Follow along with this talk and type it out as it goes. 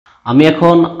আমি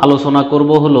এখন আলোচনা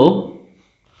করব হলো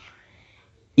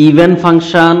ইভেন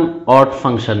ফাংশন অড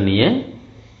ফাংশন নিয়ে।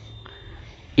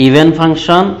 ইভেন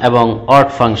ফাংশন এবং অড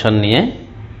ফাংশন নিয়ে।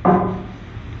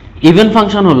 ইভেন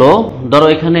ফাংশন হলো, ধরো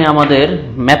এখানে আমাদের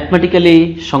ম্যাথমেটিক্যালি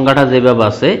সংজ্ঞাটা যেভাবে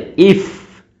আছে, if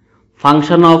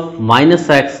function of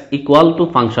 -x equal to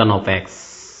function of x,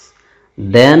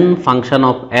 then function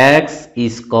of x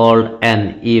is called an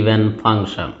even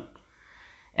function.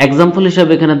 Example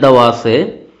হিসেবে এখানে দেওয়া আছে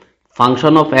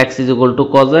function of x is equal to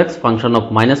cos x, function of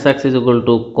 -x is equal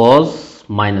to cos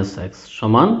 -x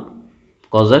সমান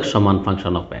cos x সমান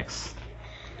function of x।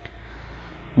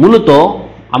 মূলত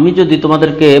আমি যদি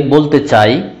তোমাদেরকে বলতে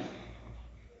চাই,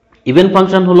 ইভেন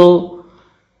ফাংশন হলো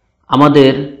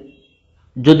আমাদের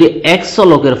যদি x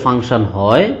চলকের ফাংশন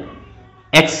হয়,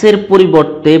 x এর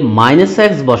পরিবর্তে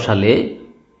 -x বসালে,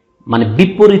 মানে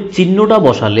বিপরীত চিহ্নটা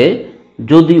বসালে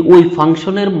যদি ওই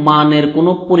ফাংশনের মানের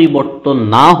কোনো পরিবর্তন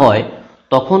না হয়,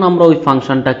 তখন আমরা ওই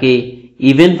ফাংশনটাকে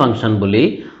ইভেন ফাংশন বলি।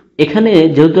 এখানে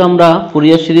যেহেতু আমরা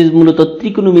ফুরিয়ার সিরিজ মূলত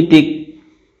ত্রিকোণমিতিক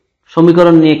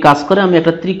সমীকরণ নিয়ে কাজ করে, আমি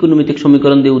একটা ত্রিকোণমিতিক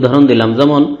সমীকরণ দিয়ে উদাহরণ দিলাম।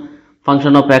 যেমন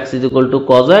function of x is equal to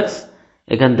cos x,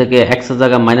 এখান থেকে x এর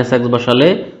জায়গায় -x বসালে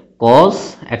cos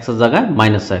x এর জায়গায়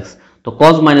 -x, তো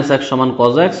cos -x সমান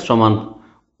cos x সমান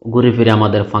ঘুরে ফিরে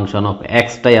আমাদের ফাংশন অফ x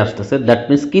টাই আসতেছে। দ্যাট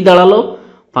মিন্স কি দাঁড়ালো,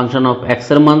 ফাংশন অফ x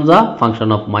এর মান যা, ফাংশন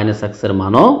অফ -x এর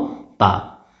মানও তা।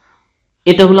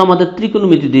 এটা হলো আমাদের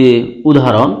ত্রিকোণমিতি দিয়ে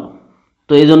উদাহরণ।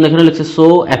 তো এই জন্য এখানে লিখছে so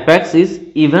fx is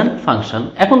even function.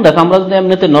 এখন দেখো, আমরা যদি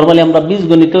এমনিতে নরমালি আমরা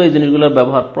বীজগণিত এই জিনিসগুলোর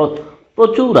ব্যবহার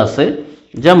প্রচুর আছে।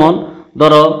 যেমন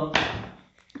ধরো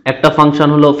একটা ফাংশন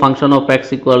হলো function of x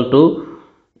equal to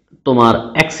তোমার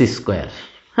x স্কোয়ার।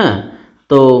 হ্যাঁ,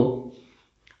 তো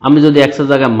আমি যদি x এর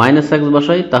জায়গায় -x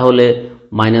বসাই তাহলে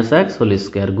 -x হোল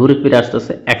স্কোয়ার, ঘুরে ফিরে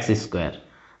আসতেছে x স্কোয়ার।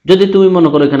 যদি তুমি মনে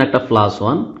করো এখানে একটা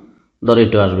 +1, ধরো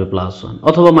এটা আসবে +1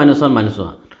 অথবা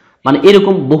 -1 মানে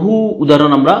এরকম বহু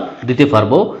উদাহরণ আমরা দিতে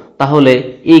পারবো। তাহলে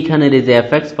এইখানের এই যে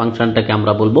fx ফাংশনটাকে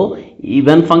আমরা বলবো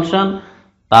ইভেন ফাংশন।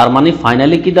 তার মানে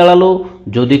ফাইনালি কি দাঁড়ালো,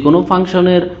 যদি কোনো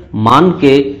ফাংশনের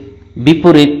মানকে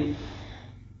বিপরীত,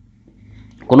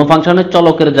 কোনো ফাংশনের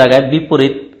চলকের জায়গায়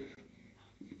বিপরীত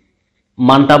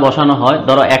মানটা বসানো হয়,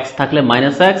 ধরো x থাকলে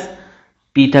 -x,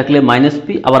 p থাকলে -p,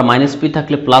 আবার -p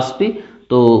থাকলে +p,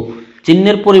 তো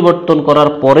চিহ্নের পরিবর্তন করার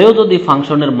পরেও যদি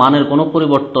ফাংশনের মানের কোনো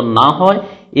পরিবর্তন না হয়,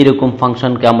 এরকম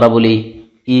ফাংশনকে আমরা বলি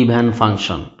ইভেন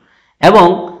ফাংশন। এবং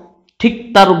ঠিক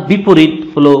তার বিপরীত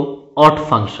হলো অড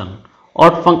ফাংশন।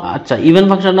 আচ্ছা, ইভেন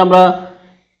ফাংশন আমরা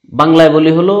বাংলায়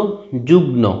বলি হলো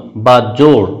যুগ্ম বা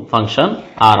জোড় ফাংশন,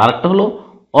 আর আরেকটা হলো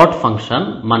অড ফাংশন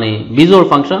মানে বিজোড়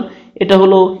ফাংশন। এটা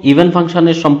হলো ইভেন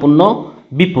ফাংশনের সম্পূর্ণ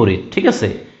বিপরীত। ঠিক আছে,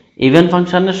 ইভেন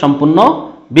ফাংশনের সম্পূর্ণ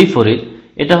বিপরীত।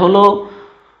 এটা হলো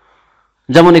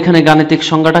যেমন এখানে গাণিতিক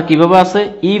সংজ্ঞাটা কিভাবে আছে,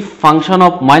 if function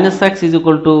of -x is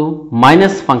equal to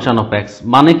minus function of x,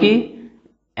 মানে কি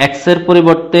x এর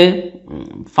পরিবর্তে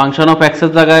ফাংশন অফ x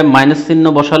এর জায়গায় মাইনাস চিহ্ন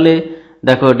বসালে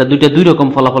দেখো এটা দুই রকম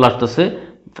ফলাফল আসতেছে।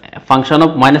 Function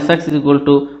of -x is equal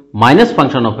to minus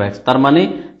function of x, তার মানে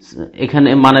এখানে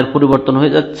মানের পরিবর্তন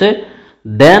হয়ে যাচ্ছে।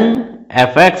 দেন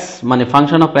fx মানে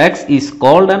function of x is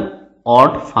called an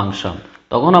odd function,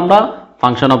 তখন আমরা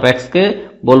ফাংশন অফ x কে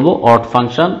বলবো অড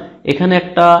ফাংশন। এখানে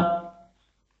একটা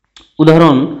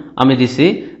উদাহরণ আমি দিছি,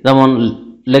 যেমন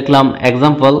লিখলাম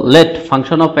example, late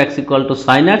function of x equal to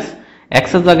sin x, x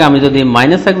এর জায়গায় আমি যদি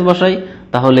 -x বসাই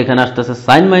তাহলে এখানে আসতেছে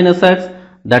sin -x,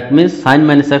 that means sin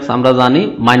 -x আমরা জানি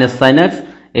 -sin x,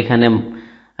 এখানে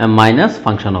মাইনাস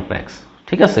ফাংশন অফ x।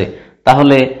 ঠিক আছে,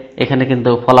 তাহলে এখানে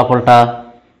কিন্তু ফলাফলটা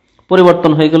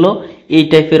পরিবর্তন হয়ে গেল এই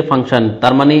টাইপের ফাংশন।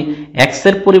 তার মানে x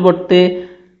এর পরিবর্তে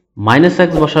 -x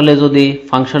বসালে যদি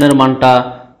ফাংশনের মানটা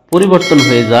পরিবর্তন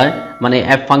হয়ে যায়, মানে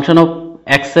ফাংশন অফ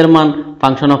x এর মান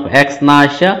ফাংশন অফ x না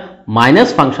আসা মাইনাস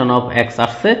ফাংশন অফ x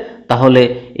আসছে, তাহলে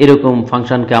এরকম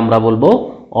ফাংশনকে আমরা বলবো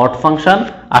অড ফাংশন।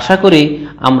 আশা করি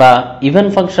আমরা ইভেন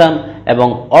ফাংশন এবং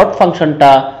অড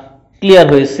ফাংশনটা ক্লিয়ার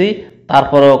হয়েছি।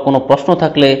 তারপরও কোনো প্রশ্ন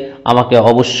থাকলে আমাকে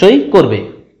অবশ্যই করবে।